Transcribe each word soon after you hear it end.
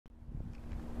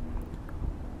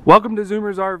Welcome to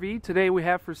Zoomer's RV. Today we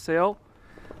have for sale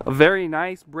a very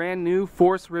nice brand new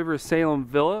Forest River Salem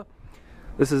villa.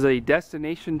 This is a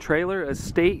destination trailer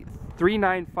estate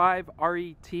 395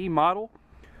 RET model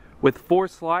with 4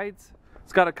 slides.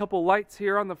 It's got a couple lights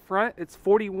here on the front. It's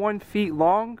 41 feet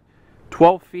long,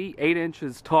 12 feet 8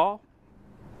 inches tall,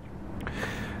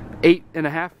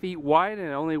 8.5 feet wide, and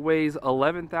it only weighs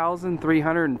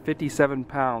 11,357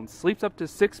 pounds. Sleeps up to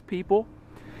 6 people.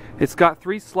 It's got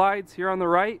 3 slides here on the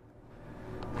right.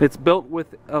 It's built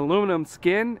with aluminum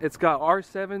skin. It's got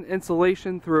R7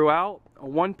 insulation throughout, a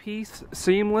one-piece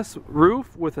seamless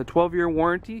roof with a 12-year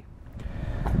warranty.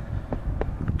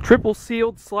 Triple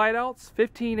sealed slide outs,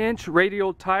 15-inch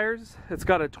radial tires. It's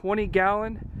got a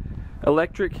 20-gallon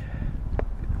electric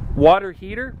water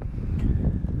heater.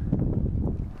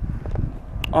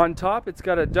 On top, it's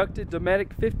got a ducted Dinette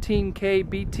 15K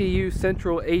BTU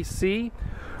central AC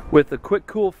with a quick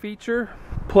cool feature,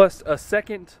 plus a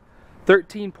second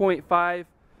 13.5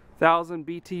 thousand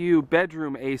BTU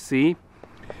bedroom AC.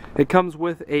 It comes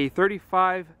with a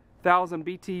 35,000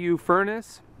 BTU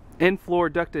furnace, in-floor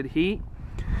ducted heat.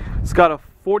 It's got a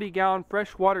 40-gallon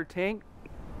freshwater tank,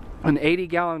 an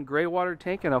 80-gallon gray water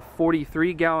tank, and a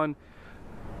 43-gallon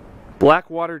black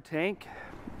water tank,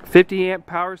 50-amp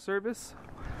power service.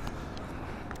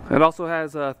 It also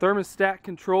has thermostat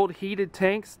controlled heated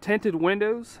tanks, tinted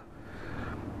windows.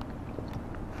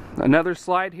 Another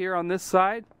slide here on this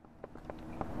side.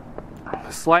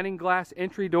 Sliding glass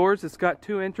entry doors. It's got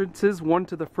 2 entrances, one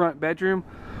to the front bedroom,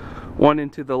 one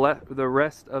into the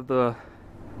rest of the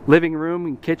living room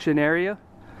and kitchen area.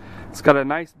 It's got a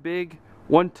nice big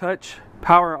one-touch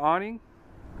power awning.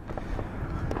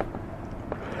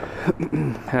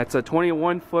 That's a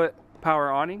 21-foot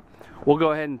power awning. We'll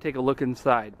go ahead and take a look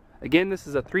inside. Again, this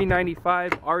is a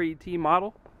 395 RET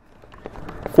model.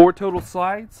 4 total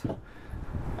slides.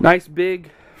 Nice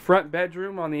big front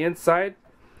bedroom on the inside.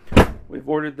 We've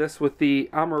ordered this with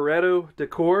the amaretto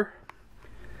decor.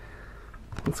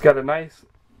 It's got a nice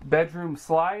bedroom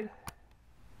slide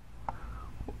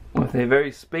with a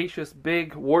very spacious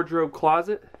big wardrobe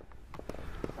closet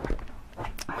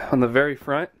on the very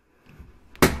front.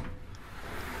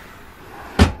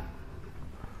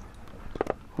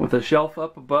 With a shelf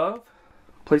up above,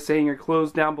 place to hang your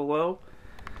clothes down below,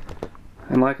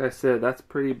 and like I said, that's a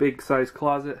pretty big size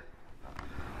closet.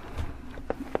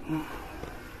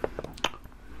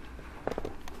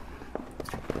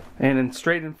 And then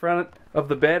straight in front of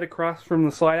the bed, across from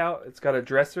the slide out, it's got a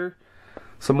dresser,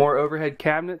 some more overhead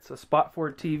cabinets, a spot for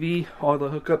a TV, all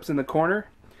the hookups in the corner.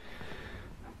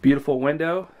 Beautiful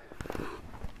window.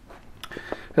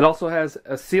 It also has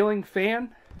a ceiling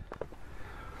fan,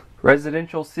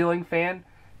 residential ceiling fan,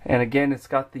 and again it's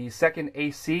got the second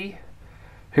AC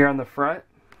here on the front,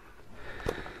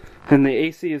 and the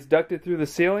AC is ducted through the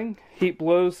ceiling. Heat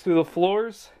blows through the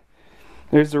floors.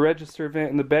 There's the register vent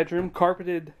in the bedroom,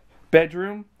 carpeted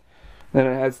bedroom. Then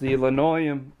it has the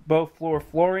linoleum bow floor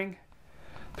flooring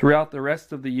throughout the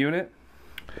rest of the unit.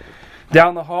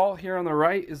 Down the hall here on the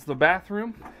right is the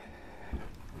bathroom.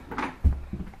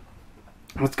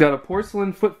 It's got a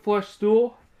porcelain foot flush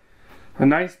stool, a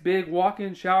nice big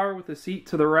walk-in shower with a seat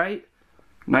to the right.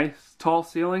 Nice tall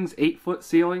ceilings, 8-foot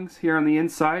ceilings here on the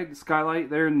inside. The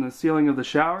skylight there in the ceiling of the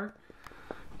shower.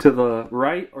 To the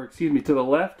right, or excuse me, to the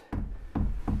left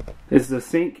is the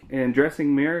sink and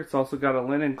dressing mirror. It's also got a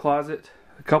linen closet,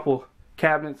 a couple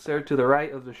cabinets there to the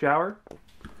right of the shower.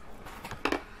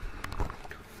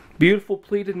 Beautiful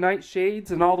pleated night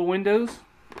shades in all the windows.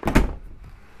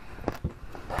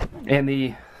 And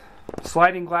the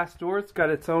sliding glass door, it's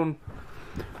got its own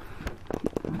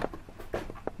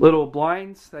little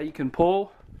blinds that you can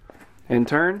pull and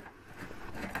turn.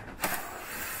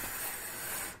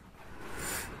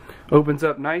 Opens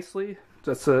up nicely.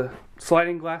 That's a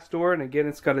sliding glass door, and again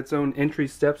it's got its own entry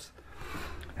steps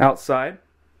outside.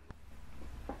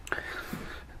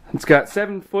 It's got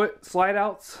 7-foot slide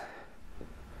outs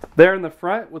there in the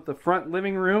front, with the front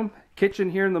living room, kitchen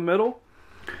here in the middle.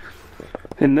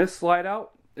 In this slide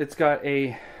out, it's got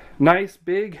a nice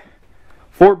big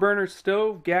 4-burner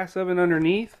stove, gas oven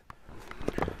underneath,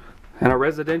 and a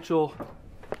residential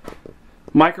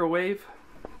microwave.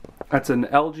 That's an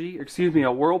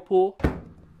a Whirlpool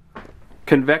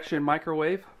convection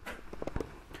microwave.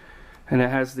 And it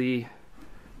has the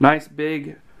nice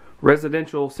big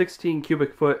residential 16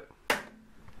 cubic foot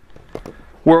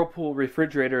Whirlpool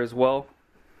refrigerator as well.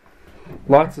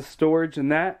 Lots of storage in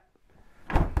that.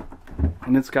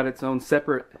 And it's got its own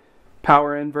separate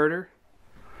power inverter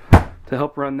to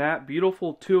help run that.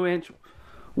 Beautiful 2-inch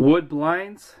wood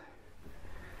blinds,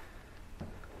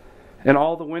 and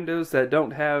all the windows that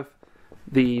don't have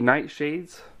the night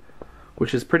shades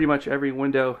which is pretty much every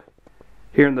window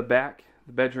here in the back.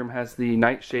 The bedroom has the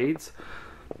night shades.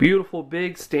 Beautiful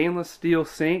big stainless steel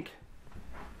sink.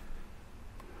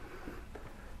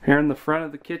 Here in the front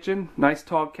of the kitchen, nice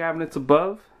tall cabinets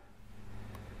above.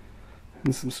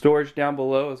 And some storage down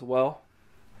below as well.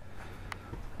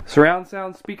 Surround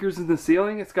sound speakers in the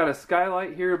ceiling. It's got a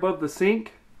skylight here above the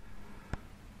sink.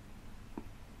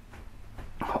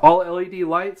 All LED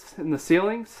lights in the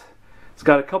ceilings. It's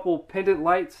got a couple pendant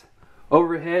lights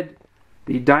overhead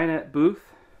the dinette booth,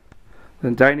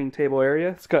 the dining table area.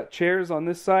 It's got chairs on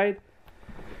this side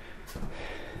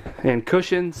and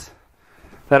cushions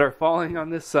that are falling on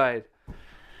this side.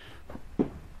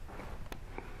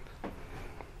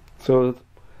 So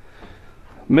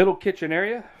middle kitchen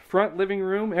area, front living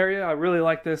room area. I really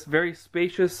like this. Very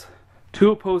spacious.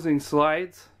 2 opposing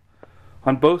slides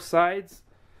on both sides.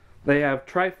 They have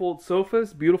trifold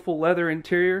sofas, beautiful leather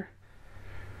interior,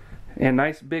 and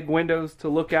nice big windows to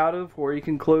look out of, or you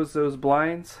can close those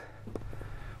blinds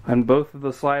on both of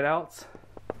the slide outs.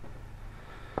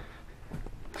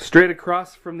 Straight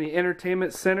across from the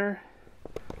entertainment center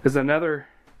is another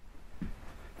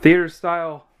theater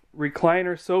style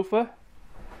recliner sofa.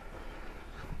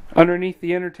 Underneath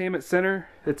the entertainment center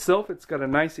itself, it's got a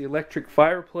nice electric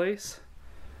fireplace.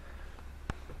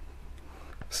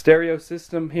 Stereo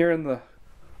system here in the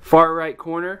far right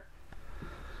corner.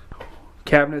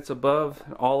 Cabinets above,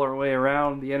 all our way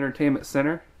around the entertainment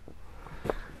center.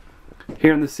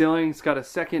 Here in the ceiling, it's got a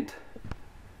second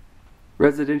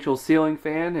residential ceiling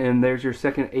fan, and there's your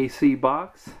second AC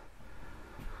box.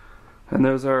 And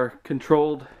those are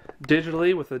controlled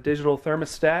digitally with a digital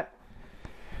thermostat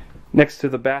next to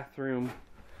the bathroom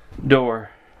door.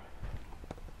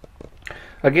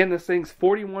 Again, this thing's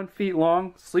 41 feet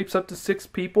long, sleeps up to 6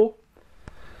 people.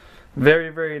 Very,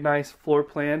 very nice floor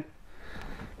plan.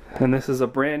 And this is a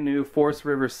brand new Forest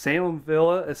River Salem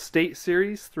Villa Estate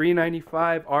Series,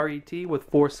 $395 RET with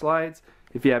 4 slides.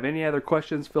 If you have any other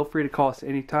questions, feel free to call us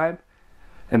anytime.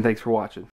 And thanks for watching.